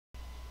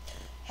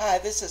Hi,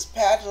 this is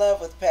Pat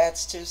Love with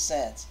Pat's Two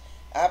Cents.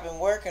 I've been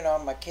working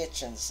on my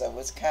kitchen, so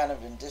it's kind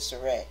of in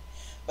disarray.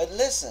 But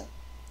listen,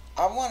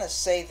 I want to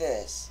say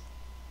this.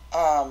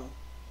 Um,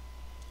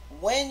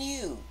 when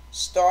you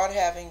start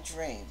having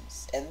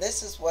dreams, and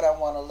this is what I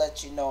want to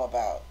let you know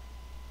about,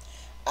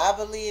 I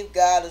believe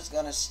God is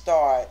going to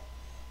start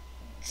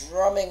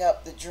drumming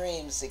up the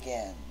dreams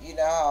again. You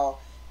know how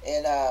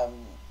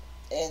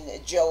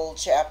in Joel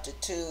chapter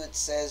 2 it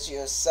says,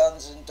 "Your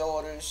sons and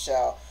daughters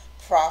shall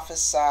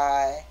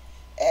prophesy,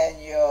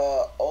 and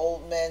your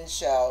old men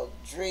shall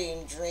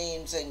dream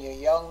dreams, and your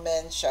young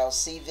men shall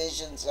see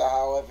visions," or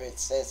however it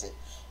says it.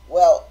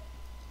 Well,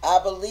 I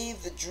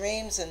believe the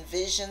dreams and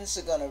visions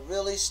are going to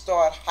really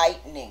start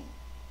heightening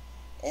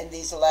in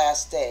these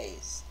last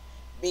days,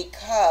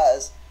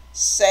 because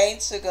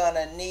saints are going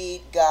to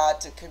need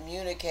God to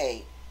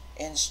communicate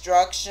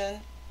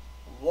instruction,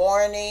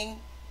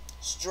 warning,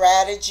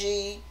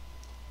 strategy,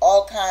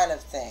 all kind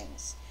of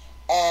things.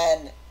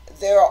 And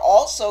there are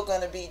also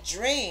going to be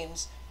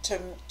dreams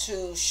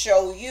to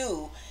show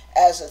you,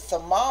 as a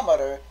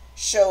thermometer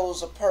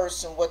shows a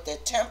person what their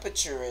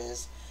temperature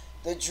is.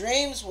 The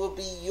dreams will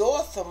be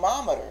your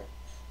thermometer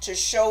to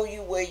show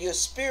you where your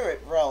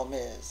spirit realm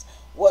is,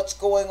 what's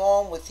going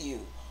on with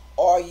you.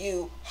 Are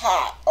you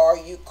hot? Are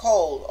you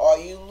cold? Are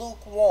you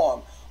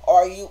lukewarm?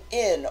 Are you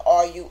in?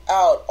 Are you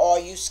out? Are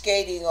you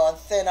skating on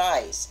thin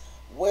ice?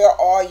 Where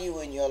are you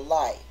in your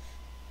life?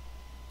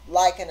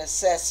 Like an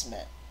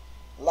assessment,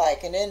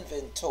 like an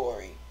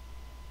inventory.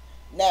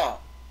 Now,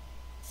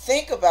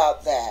 think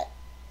about that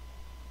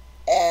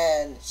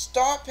and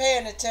start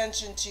paying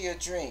attention to your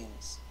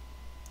dreams.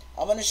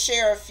 I'm going to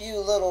share a few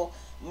little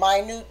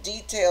minute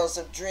details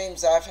of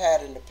dreams I've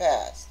had in the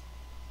past.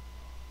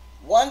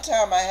 One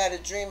time I had a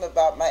dream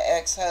about my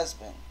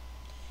ex-husband.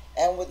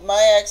 And with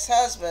my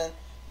ex-husband,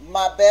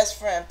 my best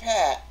friend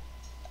Pat,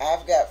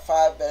 I've got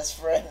 5 best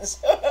friends,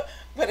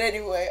 but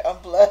anyway, I'm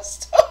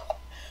blessed.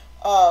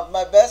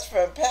 My best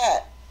friend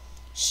Pat,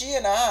 she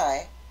and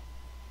I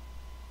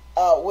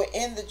were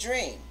in the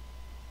dream.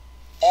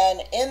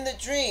 And in the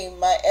dream,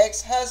 my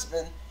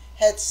ex-husband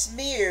had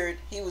smeared,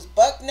 he was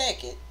buck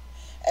naked,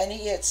 and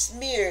he had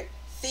smeared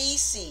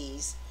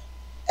feces.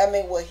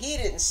 Well, he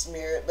didn't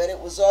smear it, but it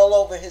was all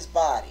over his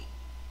body.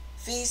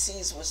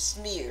 Feces was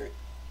smeared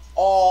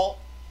all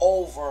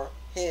over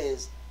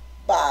his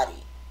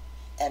body.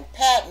 And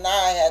Pat and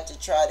I had to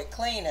try to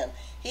clean him.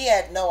 He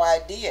had no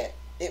idea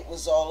it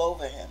was all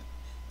over him.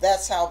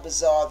 That's how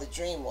bizarre the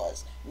dream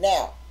was.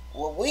 Now,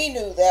 well, we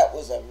knew that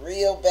was a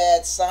real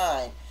bad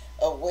sign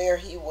of where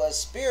he was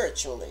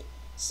spiritually.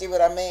 See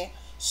what I mean?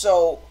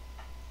 So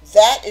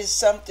that is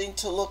something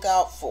to look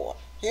out for.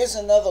 Here's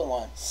another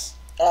one.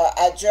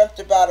 I dreamt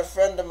about a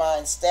friend of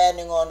mine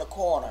standing on the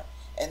corner,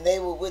 and they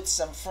were with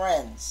some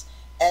friends,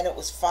 and it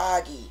was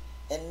foggy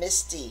and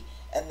misty,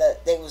 and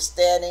they were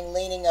standing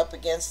leaning up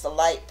against the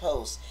light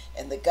post,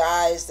 and the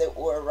guys that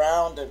were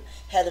around them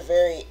had a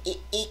very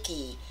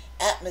icky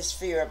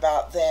atmosphere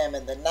about them,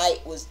 and the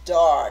night was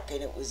dark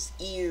and it was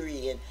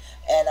eerie,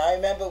 and I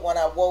remember when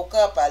I woke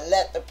up, I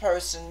let the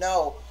person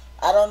know,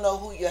 I don't know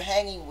who you're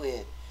hanging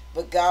with,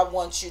 but God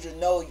wants you to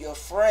know your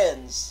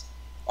friends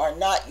are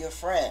not your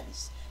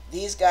friends.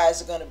 These guys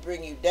are going to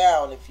bring you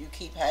down if you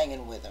keep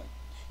hanging with them.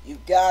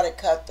 You've got to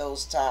cut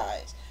those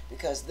ties,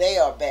 because they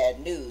are bad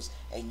news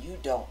and you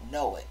don't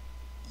know it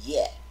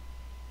yet.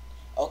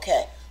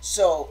 Okay,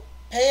 so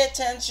pay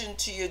attention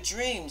to your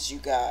dreams, you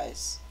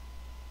guys.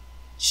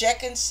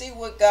 Check and see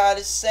what God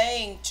is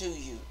saying to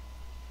you.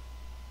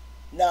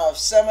 Now, if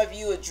some of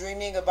you are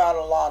dreaming about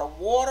a lot of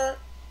water,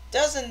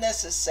 doesn't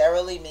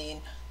necessarily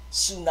mean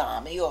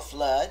tsunami or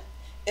flood.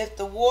 If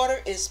the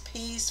water is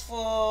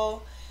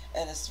peaceful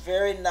and it's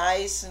very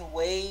nice and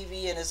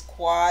wavy and it's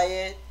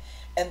quiet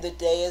and the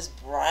day is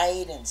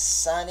bright and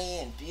sunny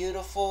and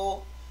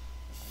beautiful,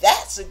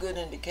 that's a good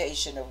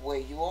indication of where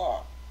you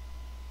are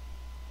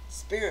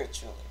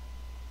spiritually.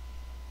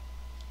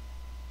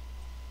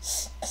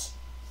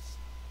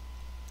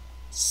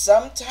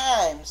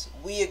 Sometimes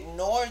we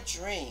ignore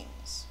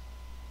dreams.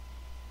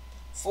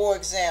 For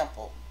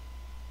example,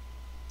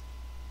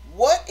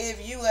 what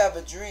if you have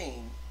a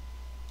dream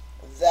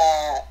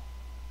that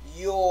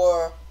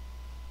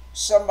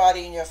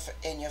somebody in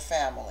your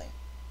family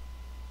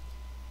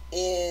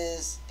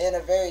is in a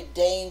very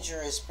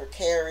dangerous,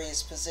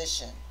 precarious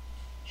position,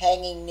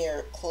 hanging near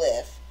a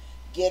cliff,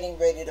 getting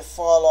ready to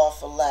fall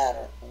off a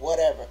ladder,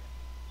 whatever.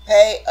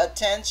 Pay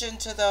attention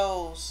to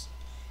those.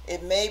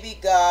 It may be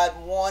God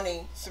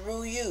warning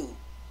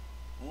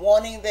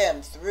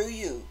them through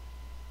you,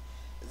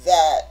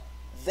 that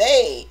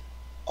they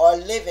are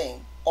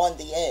living on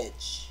the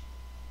edge.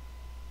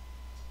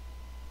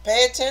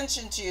 Pay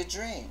attention to your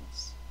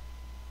dreams.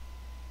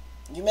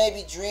 You may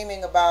be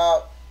dreaming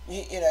about,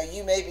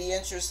 you may be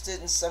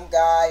interested in some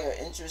guy or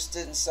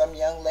interested in some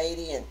young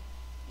lady, and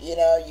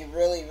you're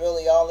really,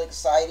 really all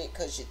excited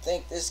because you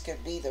think this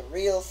could be the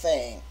real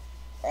thing,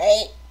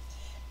 right?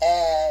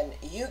 And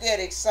you get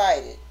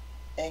excited,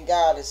 and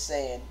God is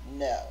saying,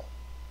 no,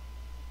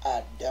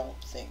 I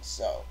don't think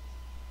so.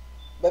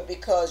 But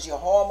because your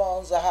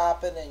hormones are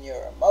hopping and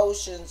your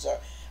emotions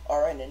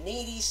are in a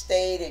needy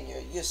state, and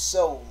you're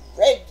so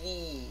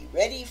ready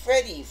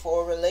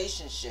for a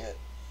relationship,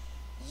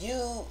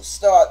 you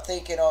start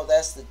thinking, oh,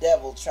 that's the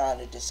devil trying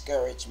to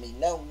discourage me.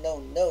 No, no,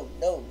 no,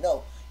 no,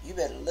 no. You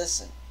better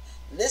listen.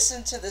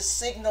 Listen to the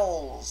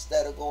signals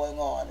that are going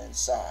on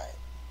inside.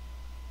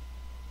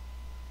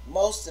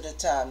 Most of the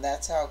time,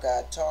 that's how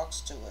God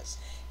talks to us.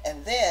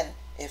 And then,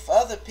 if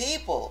other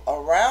people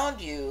around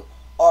you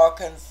are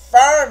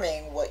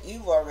confirming what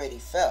you've already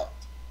felt,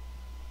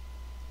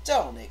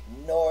 don't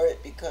ignore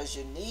it because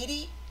you're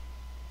needy.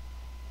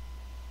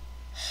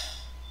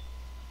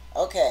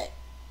 Okay,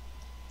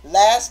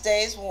 last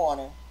day's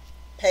warning.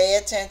 Pay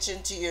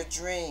attention to your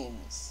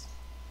dreams.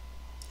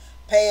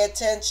 Pay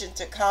attention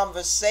to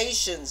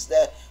conversations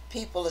that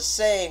people are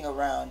saying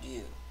around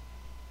you.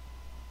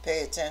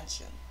 Pay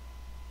attention.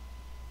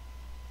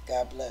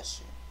 God bless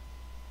you.